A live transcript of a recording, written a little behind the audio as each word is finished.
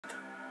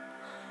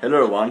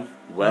Hello everyone,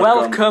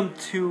 welcome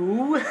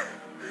to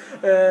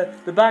the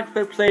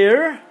Backpack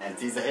Player and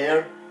Tisa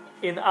here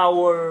in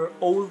our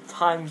old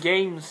time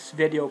games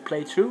video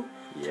playthrough.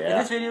 Yeah. In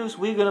this video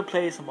we're gonna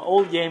play some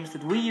old games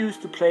that we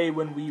used to play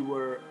when we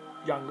were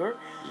younger.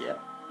 Yeah.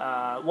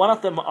 One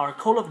of them are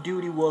Call of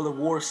Duty World of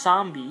War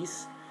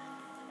Zombies.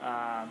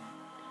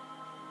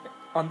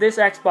 On this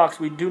Xbox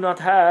we do not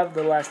have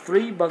the last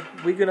three, but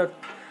we're gonna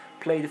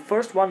play the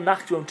first one,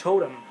 Nocturne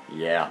Totem.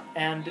 Yeah.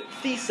 And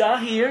Tisa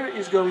here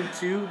is going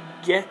to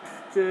get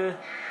the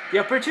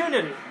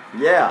opportunity.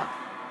 Yeah.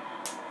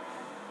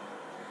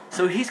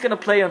 So he's gonna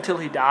play until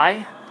he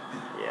die.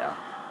 Yeah.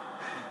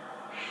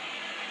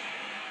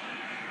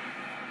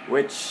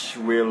 Which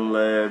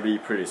will be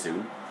pretty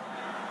soon.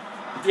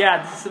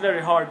 Yeah, this is a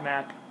very hard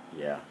map.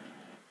 Yeah.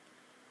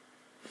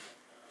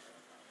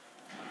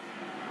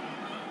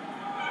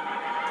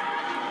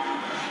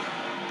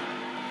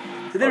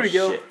 So there we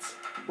go. Shit.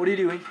 What are you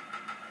doing?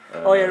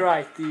 Oh yeah,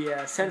 right.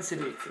 The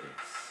sensitivity.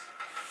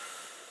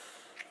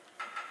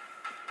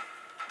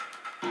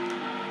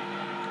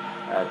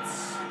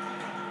 That's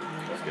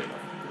good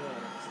enough.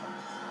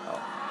 Oh.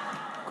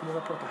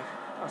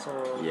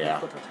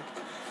 Yeah.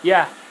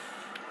 Yeah.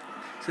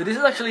 So this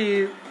is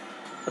actually,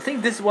 I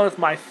think this is one of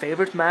my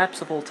favorite maps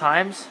of all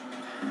times.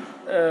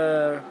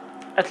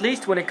 At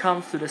least when it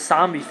comes to the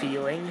zombie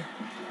feeling.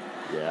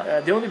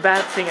 Yeah. The only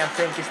bad thing I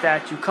think is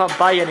that you can't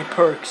buy any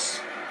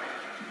perks.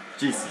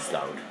 Jesus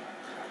loud.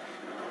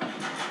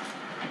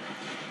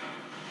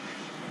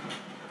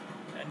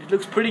 And it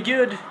looks pretty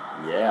good.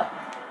 Yeah.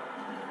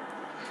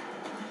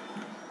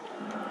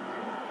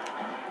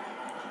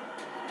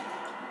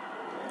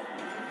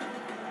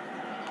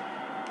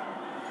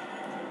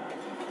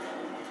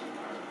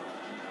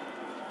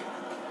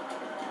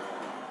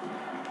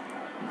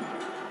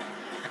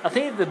 I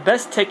think the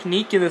best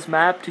technique in this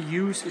map to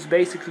use is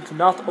basically to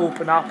not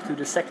open up to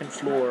the second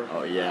floor.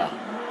 Oh yeah.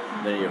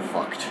 Then you're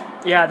fucked.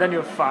 Yeah, then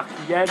you're fucked.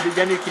 Yeah,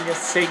 then you can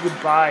just say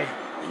goodbye.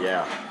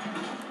 Yeah.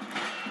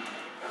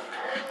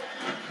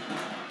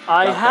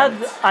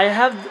 I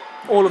had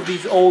all of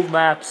these old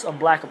maps on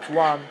Black Ops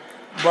 1,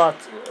 but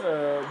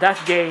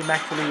that game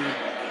actually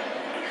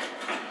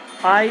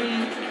I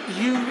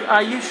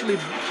usually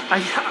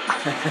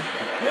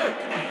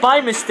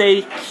by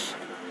mistake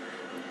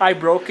I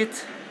broke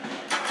it.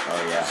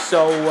 Oh yeah.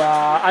 So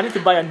I need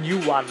to buy a new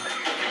one.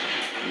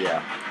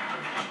 Yeah.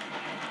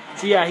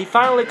 So yeah, he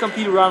finally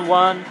completed round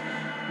 1.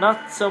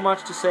 Not so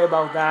much to say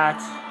about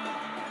that.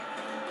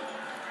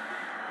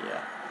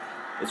 Yeah.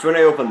 It's when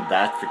I open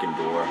that freaking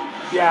door.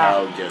 Yeah.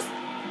 Hell just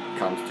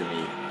comes to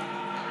me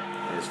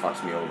and just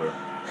fucks me over.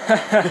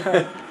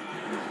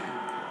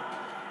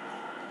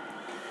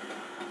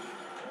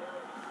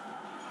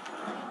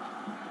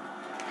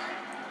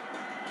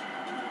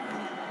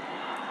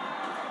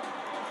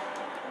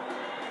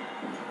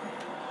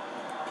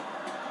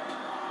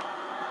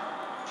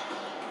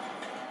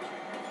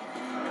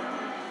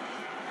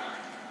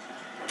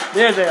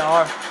 There they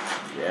are.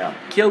 Yeah.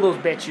 Kill those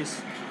bitches.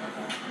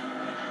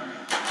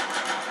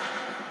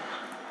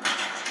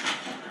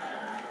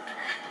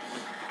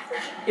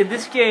 In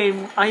this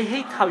game, I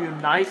hate how you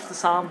knife the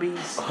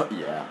zombies. Oh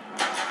yeah.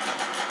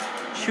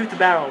 Shoot the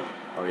barrel.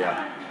 Oh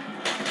yeah.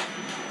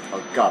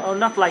 Oh god. Oh,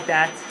 not like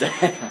that.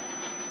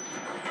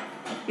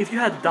 If you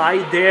had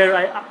died there,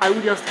 I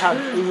would just have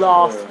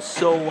laughed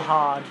so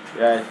hard.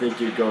 Yeah, I think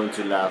you're going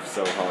to laugh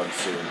so hard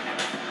soon.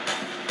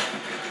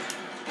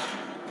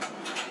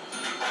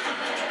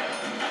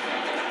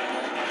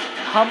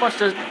 How much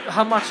does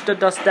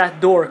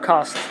that door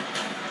cost?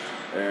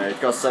 It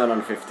cost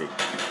 750.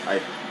 I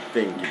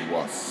think it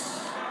was.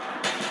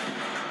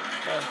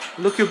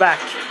 Look your back.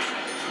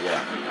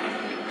 Yeah.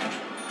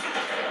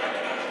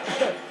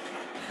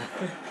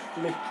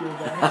 Look your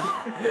back.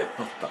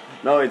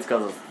 No, it's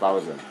cost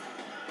 1,000.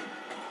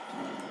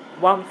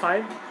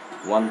 1,500?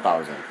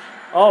 1,000.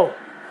 Oh.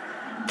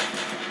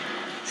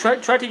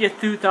 Try to get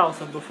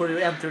 2,000 before you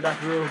enter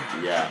that room.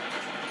 Yeah.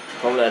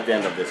 Probably at the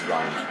end of this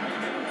round.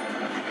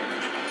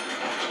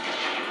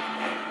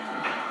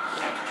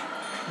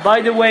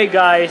 By the way,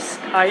 guys,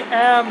 I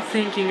am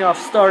thinking of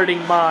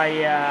starting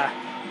my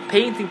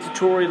painting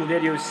tutorial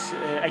videos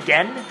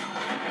again.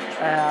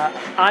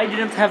 I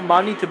didn't have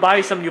money to buy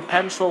some new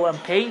pencil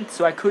and paint,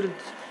 so I couldn't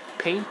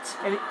paint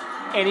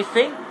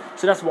anything,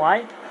 so that's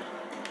why.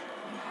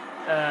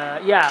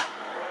 Yeah.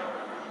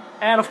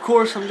 And of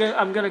course,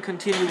 I'm gonna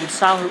continue with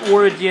Sound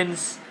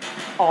Origins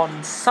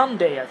on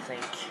Sunday, I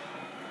think.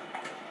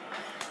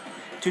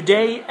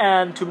 Today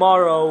and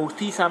tomorrow,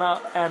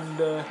 Tisana and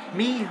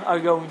me are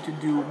going to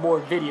do more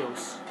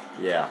videos.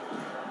 Yeah.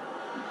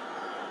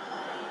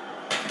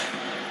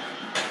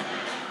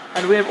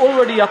 And we have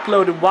already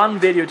uploaded one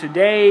video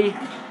today.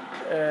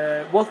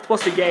 What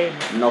was the game?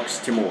 Nox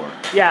Timor.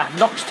 Yeah,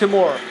 Nox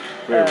Timor.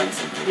 Very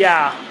recently.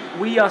 Yeah,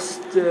 we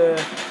just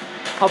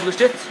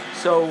published it,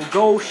 so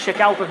go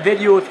check out the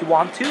video if you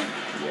want to.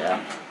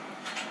 Yeah.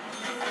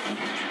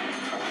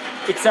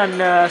 It's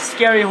a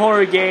scary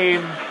horror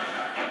game.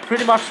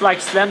 Pretty much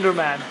like Slender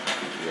Man.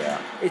 Yeah.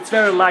 It's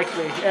very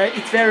likely.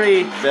 It's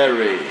very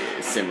Very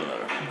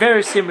similar.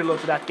 similar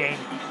to that game.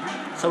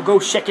 So go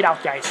check it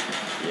out, guys.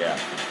 Yeah.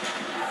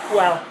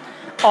 Well,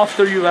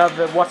 after you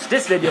have watched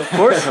this video, of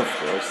course. Of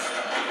course.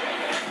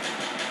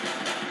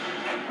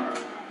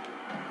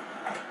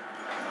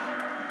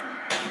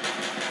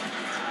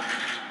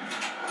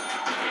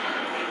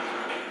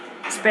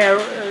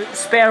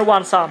 Spare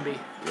one zombie.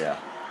 Yeah.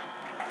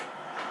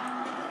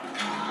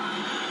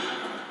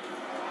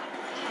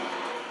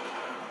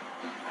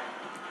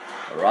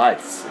 Alright,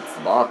 it's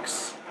the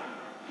box.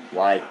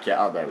 Like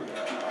other.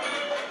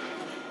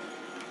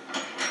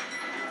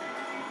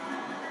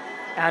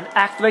 And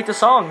activate the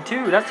song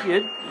too, that's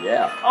good.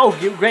 Yeah. Oh,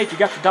 great, you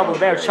got the double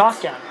barrel great.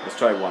 shotgun. Let's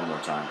try it one more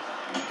time.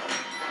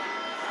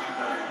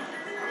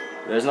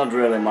 There's not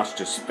really much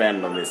to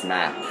spend on this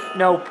map.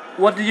 Nope.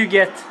 What did you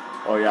get?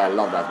 Oh yeah, I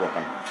love that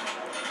weapon.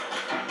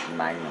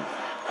 Magnum.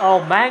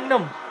 Oh,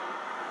 Magnum.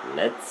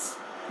 Let's...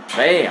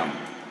 Bam!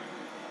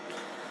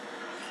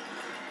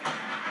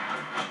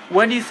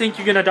 When do you think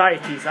you're gonna die,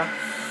 Tisa?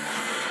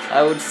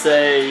 I would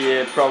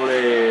say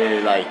probably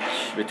like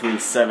between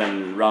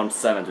round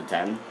 7 to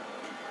 10.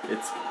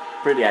 It's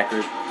pretty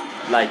accurate,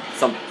 like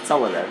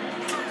somewhere there.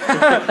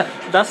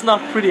 That's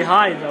not pretty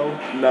high though.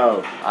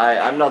 No,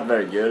 I'm not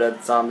very good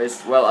at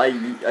zombies. Well,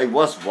 I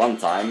was one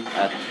time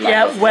at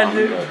Black Ops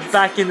 1,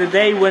 back in the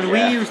day when yeah.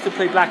 we used to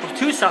play Black Ops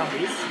 2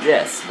 zombies.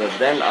 Yes, but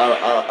then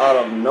out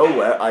of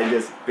nowhere I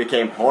just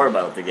became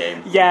horrible at the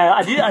game. Yeah,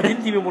 I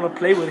didn't even want to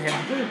play with him.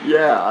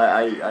 Yeah,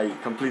 I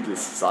completely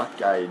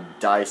suck. I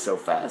die so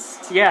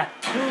fast. Yeah,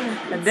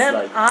 and then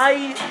like...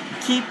 I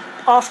keep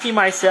asking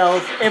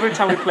myself every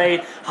time we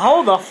play,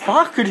 how the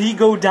fuck could he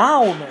go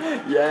down?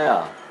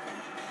 Yeah.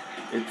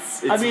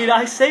 It's I mean,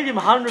 I saved him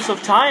hundreds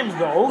of times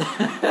though.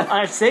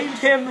 I saved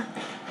him,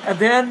 and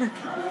then,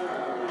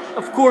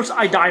 of course,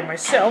 I died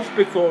myself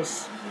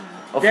because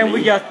then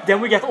we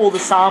got all the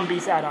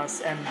zombies at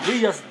us, and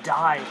we just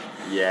died.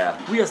 Yeah.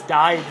 We just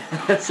died.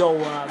 So.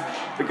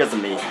 Because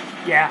of me.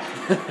 Yeah.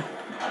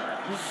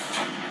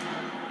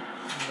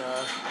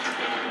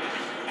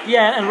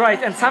 Yeah, and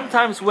right, and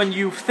sometimes when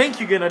you think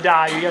you're gonna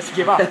die, you just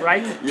give up,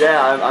 right?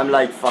 Yeah, I'm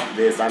like, fuck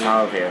this, I'm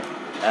out of here,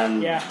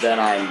 and yeah. Then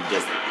I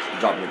just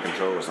drop the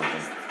control or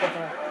something.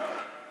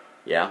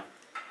 Yeah.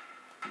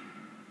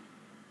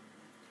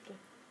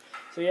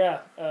 So yeah,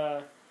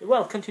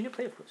 well, continue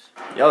play, of course.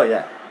 Oh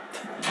yeah.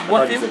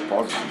 What did you say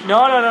pause?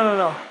 No.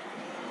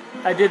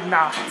 I did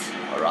not.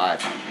 All right.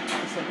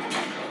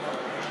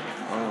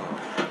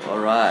 Oh, all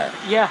right.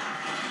 Yeah.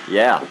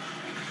 Yeah.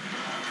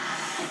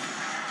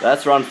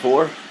 That's round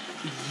 4.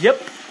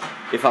 Yep.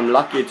 If I'm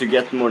lucky to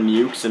get more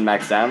nukes and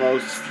max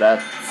ammos,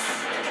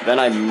 then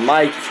I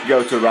might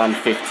go to round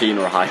 15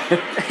 or higher.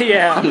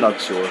 Yeah. I'm not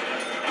sure.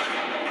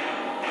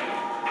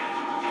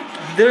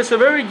 There's a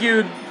very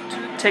good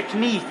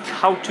technique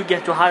how to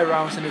get to high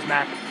rounds in this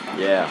map.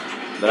 Yeah,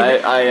 but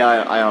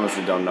I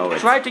honestly don't know it.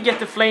 Try to get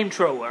the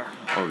flamethrower.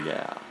 Oh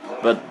yeah,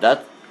 but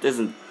that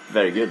isn't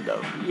very good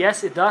though.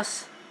 Yes, it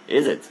does.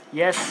 Is it?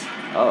 Yes.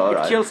 Oh,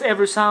 alright. It kills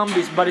every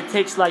zombies, but it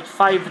takes like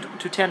 5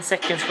 to 10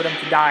 seconds for them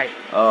to die.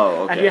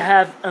 Oh, okay. And you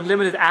have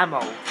unlimited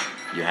ammo.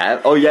 You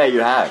have? Oh yeah,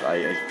 you have.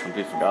 I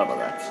completely forgot about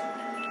that.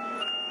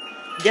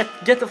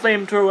 Get the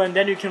flamethrower, and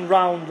then you can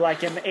round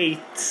like an 8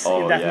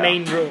 in that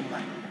main room.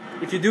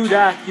 If you do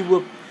that,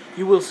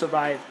 you will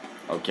survive.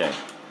 Okay.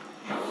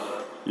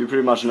 You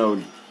pretty much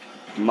know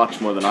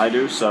much more than I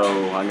do, so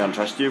I'm gonna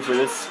trust you for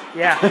this.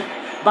 Yeah,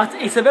 but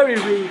it's a very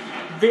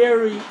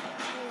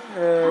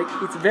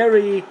it's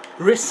very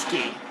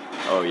risky.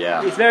 Oh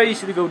yeah. It's very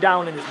easy to go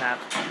down in this map.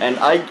 And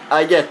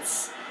I get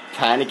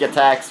panic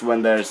attacks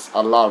when there's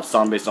a lot of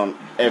zombies on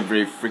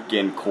every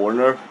freaking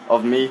corner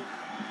of me.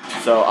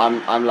 So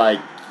I'm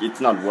like,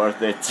 it's not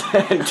worth it.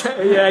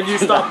 Yeah, and you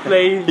stop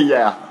playing.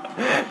 Yeah,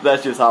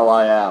 that's just how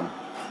I am.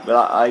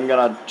 But I'm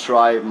gonna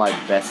try my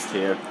best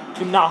here.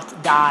 To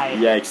not die.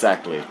 Yeah,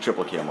 exactly.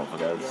 Triple kill,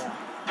 motherfuckers. Yeah.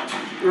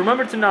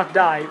 Remember to not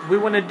die. We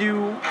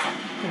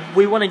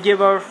wanna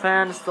give our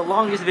fans the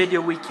longest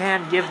video we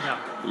can give them.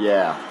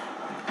 Yeah.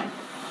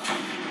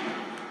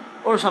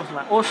 Or something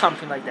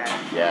like that.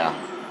 Yeah.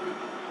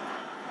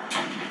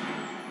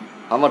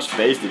 How much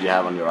space did you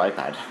have on your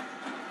iPad?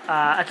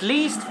 At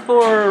least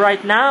for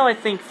right now, I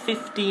think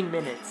 15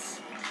 minutes.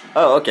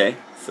 Oh, okay.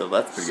 So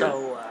that's pretty good.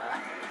 So,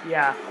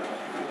 yeah.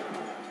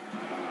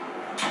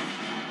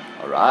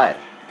 Alright.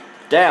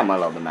 Damn, I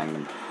love the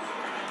Magnum.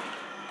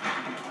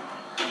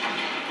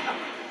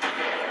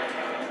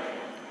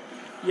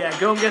 Yeah,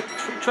 go and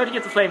try to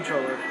get the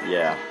flamethrower.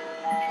 Yeah.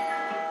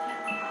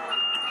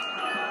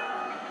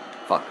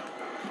 Fuck.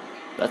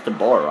 That's the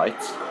bar, right?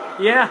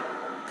 Yeah.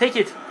 Take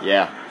it.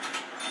 Yeah.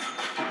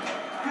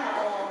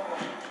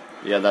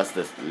 Yeah, that's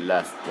the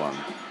last one.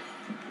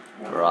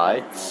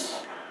 Right.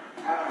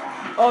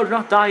 Oh, do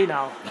not die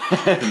now.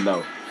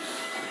 No.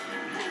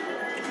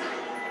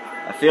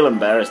 I feel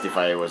embarrassed if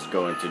I was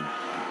going to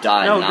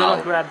die now. No, do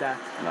not grab that.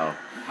 No.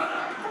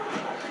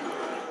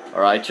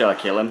 Alright, shall I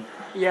kill him?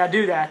 Yeah,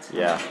 do that.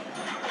 Yeah.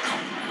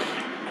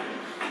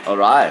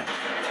 Alright.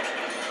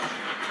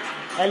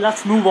 And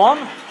let's move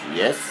on.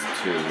 Yes,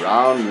 to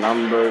round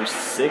number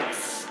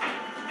 6.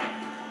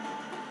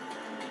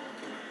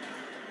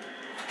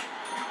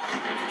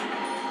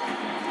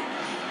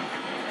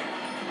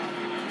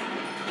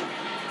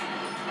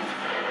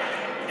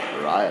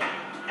 Right.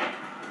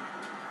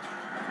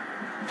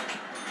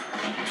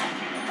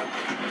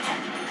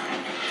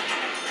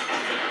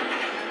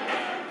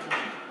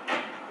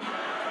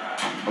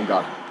 Oh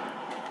god.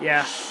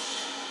 Yeah.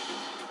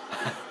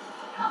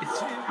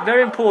 It's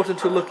very important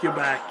to look your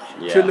back.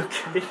 Yeah. To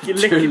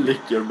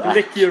lick your back.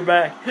 Lick your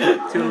back.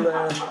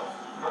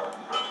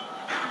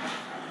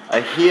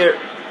 I hear,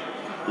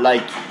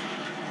 like,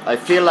 I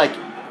feel like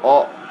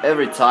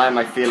every time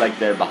I feel like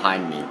they're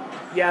behind me.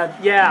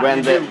 Yeah.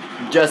 When they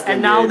just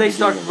and now they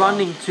start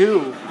running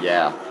too.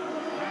 Yeah.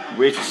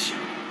 Which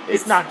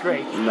it's not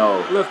great.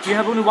 No. Look, you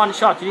have only one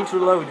shot. You need to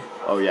reload.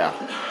 Oh yeah.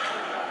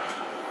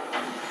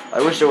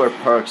 I wish there were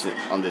perks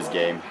on this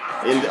game,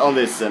 on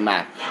this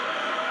map.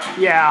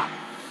 Yeah.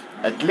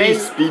 At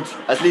least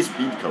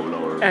speed cola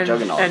or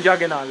Juggernaut. And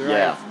Juggernaut, right?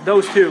 Yeah.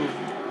 Those two.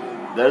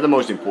 They're the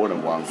most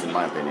important ones in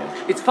my opinion.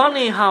 It's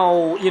funny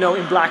how, you know,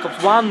 in Black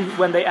Ops 1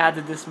 when they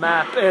added this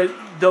map,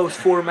 those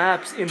 4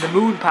 maps in the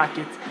moon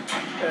packet,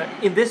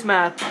 in this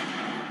map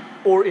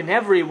or in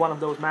every one of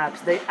those maps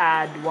they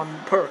add one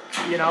perk,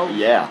 you know?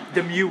 Yeah.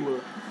 The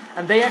mule.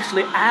 And they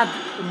actually add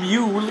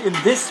mule in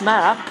this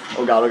map.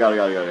 Oh god.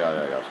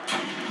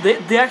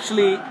 They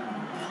actually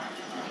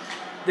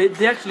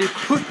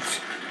put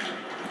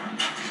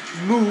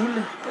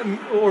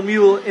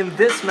mule in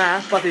this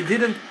map, but they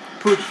didn't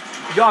put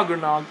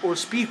Juggernaut or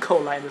Speed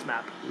Cola in this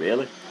map.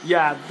 Really?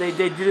 Yeah, they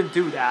didn't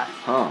do that.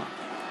 Huh.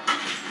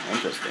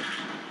 Interesting.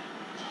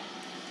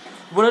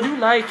 What I do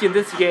like in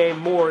this game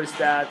more is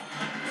that,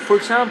 for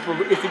example,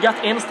 if you got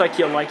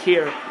insta-kill like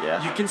here,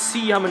 yeah, you can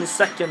see how many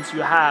seconds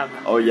you have.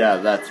 Oh yeah,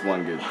 that's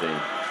one good thing.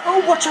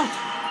 Oh, watch out!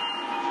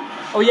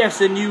 Oh yes,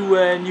 a new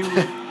yeah. new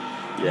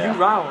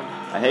round.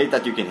 I hate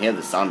that you can hear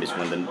the zombies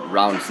when the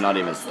round's not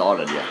even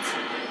started yet.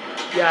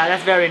 Yeah,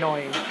 that's very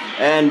annoying.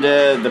 And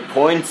the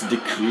points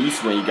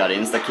decrease when you got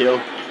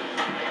insta-kill.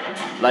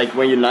 Like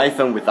when you knife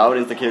them without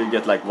insta-kill you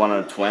get like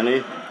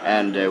 120,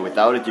 and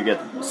without it you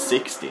get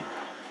 60.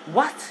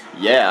 What?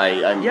 Yeah,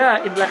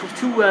 yeah, in Black Ops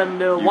 2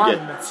 and 1,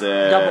 get,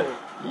 double.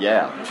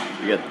 Yeah,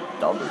 you get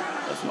double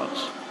as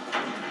much.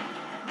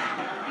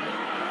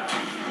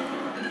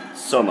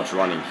 So much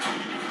running.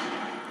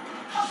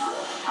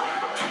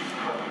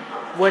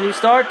 When you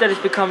start that is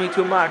becoming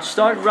too much,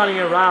 start running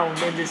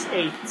around in this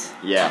 8.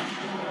 Yeah.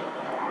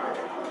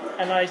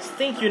 And I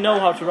think you know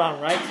how to run,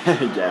 right?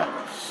 Yeah.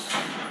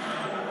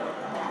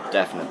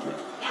 Definitely.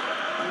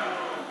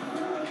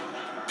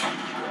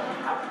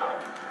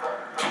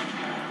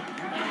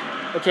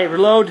 Okay,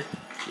 reload.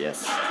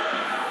 Yes.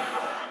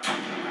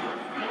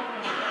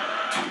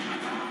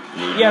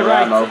 Yeah,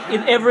 right. Ammo.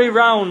 In every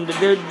round,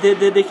 there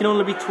can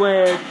only be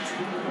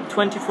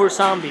 24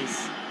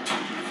 zombies.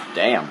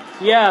 Damn.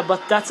 Yeah,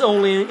 but that's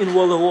only in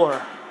World of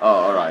War.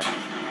 Oh, alright.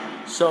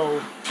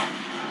 So,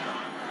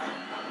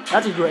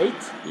 that's great.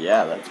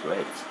 Yeah, that's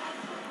great.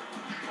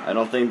 I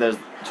don't think there's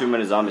too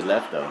many zombies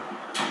left though.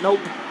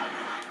 Nope.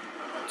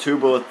 2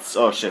 bullets,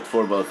 oh shit,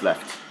 4 bullets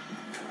left.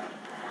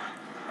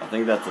 I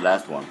think that's the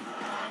last one.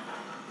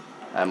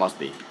 It must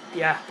be.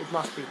 Yeah, it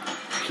must be.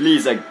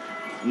 Please, a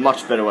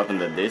much better weapon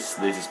than this.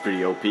 This is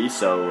pretty OP,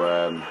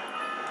 so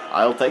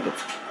I'll take it.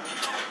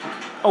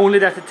 Only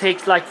that it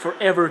takes like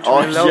forever to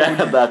reload. Oh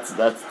yeah, that's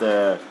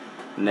the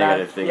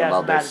negative thing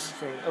about this.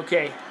 Thing.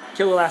 Okay,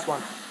 kill the last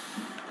one.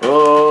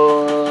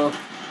 Oh,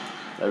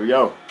 there we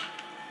go.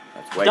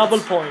 Let's wait. Double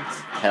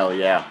points. Hell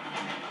yeah.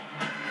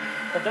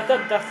 But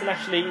that's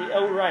actually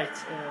right.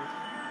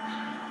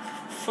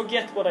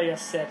 Forget what I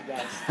just said,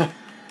 guys.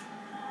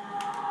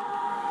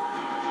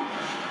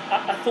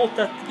 I thought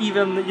that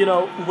even, you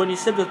know, when you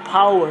said the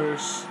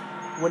powers,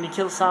 when you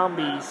kill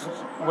zombies,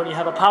 when you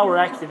have a power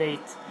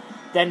activate,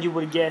 then you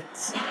will get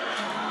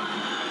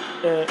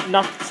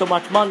not so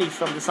much money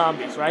from the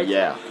zombies, right?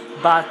 Yeah.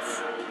 But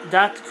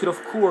that could,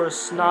 of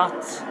course, not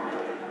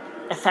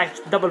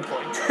affect double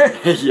point.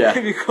 Yeah.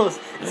 Because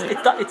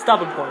it's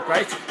double point,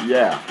 right?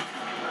 Yeah.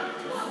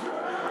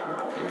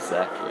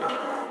 Exactly.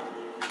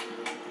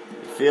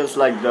 It feels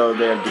like though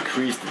they have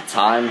decreased the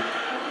time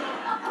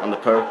on the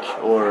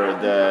perk or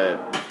the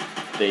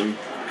thing.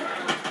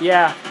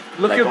 Yeah.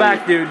 Look like your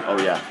back, dude. Oh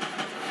yeah.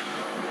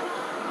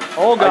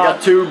 Oh god. I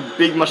got 2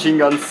 big machine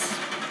guns,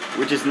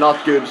 which is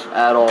not good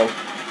at all.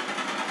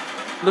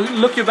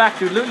 Look your back,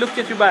 dude. Look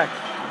at your back.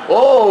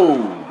 Oh!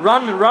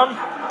 Run.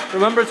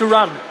 Remember to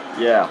run.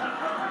 Yeah.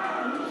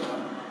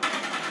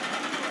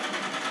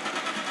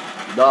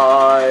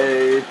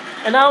 Die.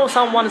 And now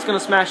someone is gonna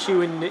smash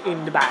you in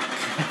the back.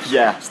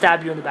 Yeah.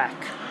 Stab you in the back.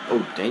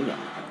 Oh damn.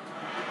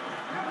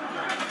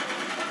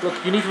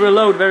 Look, you need to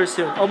reload very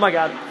soon. Oh my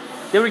god.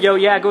 There we go.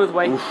 Yeah, go this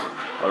way.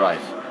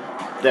 Alright.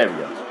 There we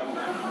go.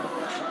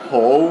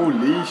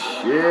 Holy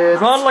shit.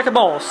 Run like a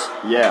boss.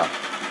 Yeah.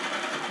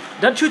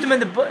 Don't shoot him in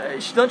the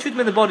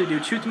body,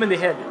 dude. Shoot him in the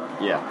head.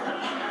 Yeah.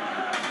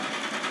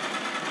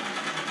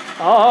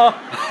 Oh.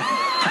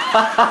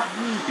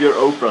 Your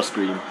Oprah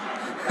scream.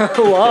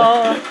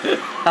 What?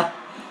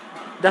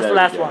 That's the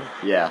last one.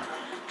 Yeah.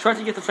 Try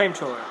to get the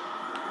flamethrower.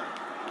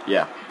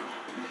 Yeah.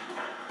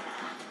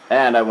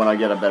 And I want to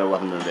get a better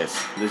weapon than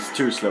this. This is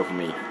too slow for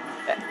me.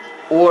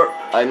 Or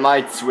I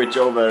might switch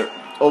over.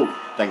 Oh,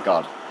 thank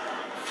God.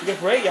 You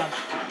get ray gun.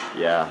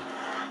 Yeah.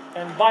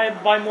 And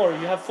buy more.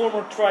 You have 4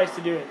 more tries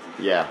to do it.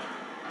 Yeah.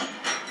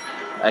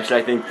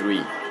 Actually, I think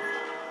 3.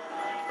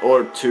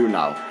 Or 2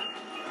 now.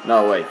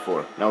 No, wait,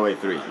 4. No, wait,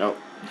 3. No.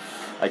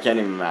 I can't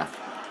even math.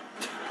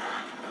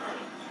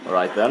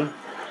 Alright then.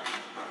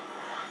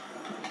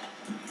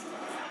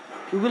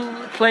 We will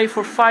play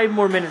for 5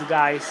 more minutes,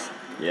 guys.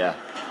 Yeah.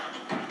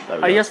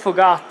 I just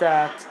forgot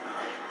that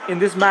in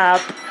this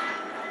map,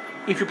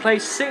 if you play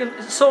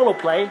solo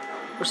play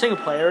or single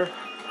player,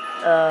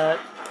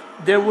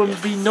 there will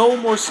be no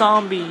more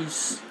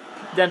zombies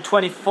than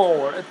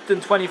 24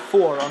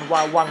 on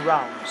one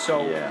round.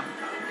 So yeah.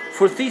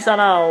 for Thisa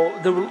now,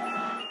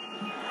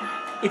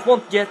 it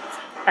won't get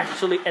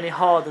actually any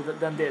harder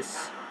than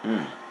this.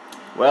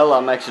 Well,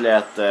 I'm actually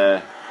at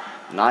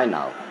 9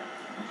 now.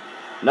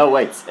 No,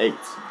 wait, 8.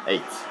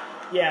 8.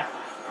 Yeah.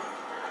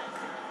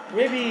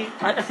 Maybe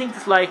I think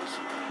it's like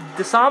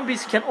the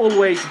zombies can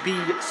always be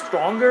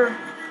stronger.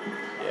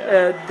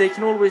 Yeah. They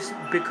can always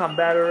become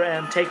better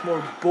and take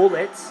more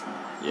bullets.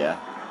 Yeah.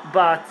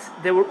 But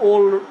there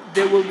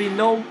will be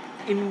no,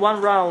 in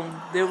one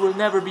round there will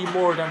never be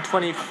more than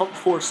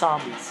 24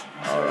 zombies.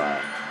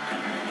 Alright.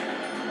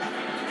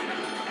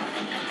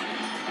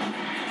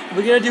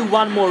 We're gonna do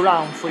one more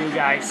round for you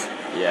guys.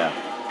 Yeah.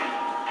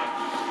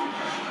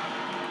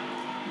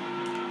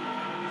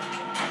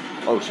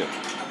 Oh shit.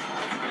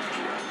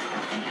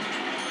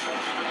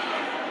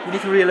 We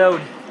need to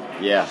reload.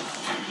 Yeah.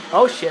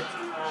 Oh shit.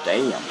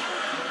 Damn.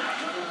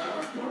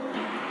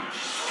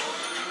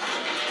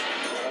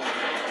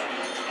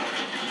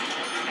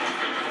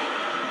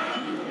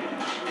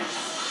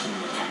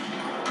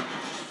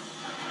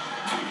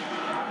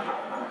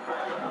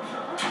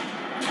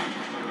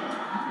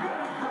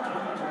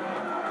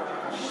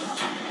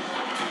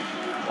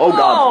 Oh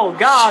god. Oh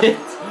god. Shit.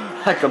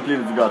 I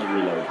completely forgot to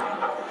reload.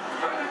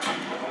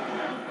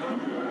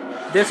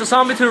 There's a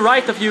zombie to the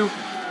right of you.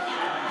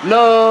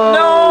 No!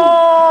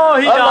 No!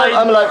 He died.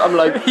 I'm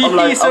alive.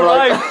 He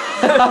survived.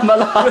 I'm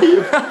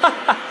alive.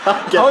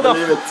 I can't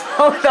believe it.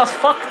 How the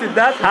fuck did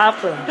that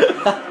happen?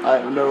 I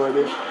have no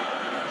idea.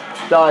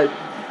 Die.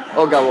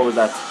 Oh god, what was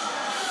that?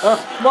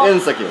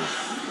 Insta kill.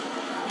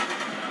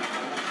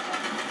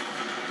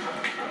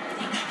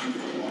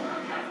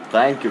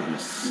 Thank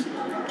goodness.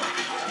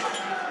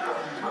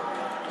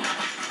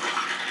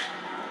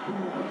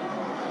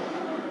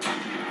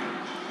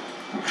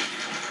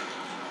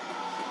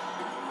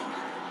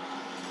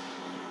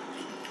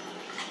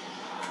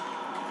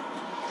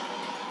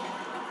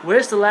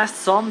 Where's the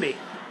last zombie?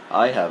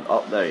 I have.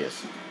 Oh, there he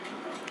is.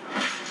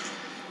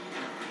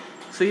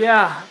 So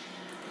yeah,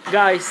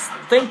 guys,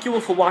 thank you all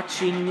for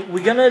watching.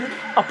 We're gonna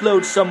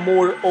upload some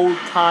more old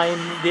time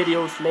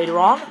videos later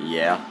on.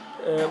 Yeah.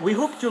 We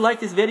hope you like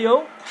this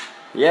video.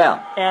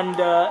 Yeah. And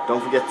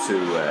don't forget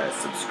to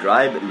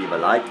subscribe, leave a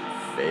like,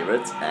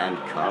 favorite, and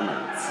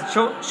comments.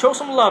 show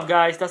some love,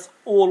 guys. That's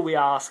all we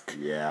ask.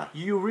 Yeah.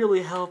 You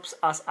really helps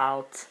us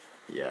out.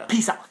 Yeah.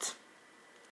 Peace out.